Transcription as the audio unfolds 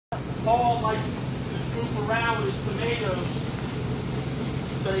Paul likes to goof around with his tomatoes.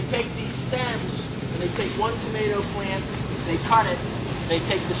 So they take these stems, and they take one tomato plant, they cut it, they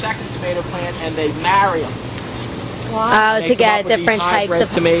take the second tomato plant, and they marry them. Wow. To get different types of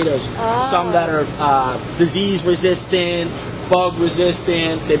tomatoes. Some that are disease resistant, bug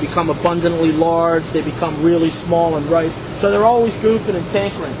resistant. They become abundantly large. They become really small and ripe. So they're always goofing and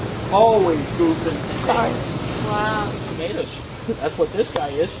tinkering. Always goofing and tinkering. Wow. Tomatoes. That's what this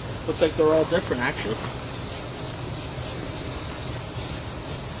guy is. Looks like they're all different, actually.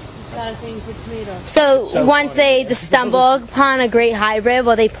 So once they stumble upon a great hybrid,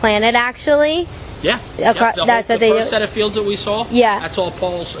 will they plant it actually? Yeah. That's what they do. The first set of fields that we saw, yeah. That's all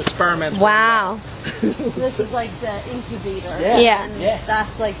Paul's experiments. Wow. This is like the incubator. Yeah. And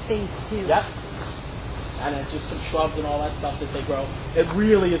that's like phase 2. Yep. And it's just some shrubs and all that stuff that they grow. It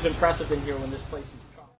really is impressive in here when this place is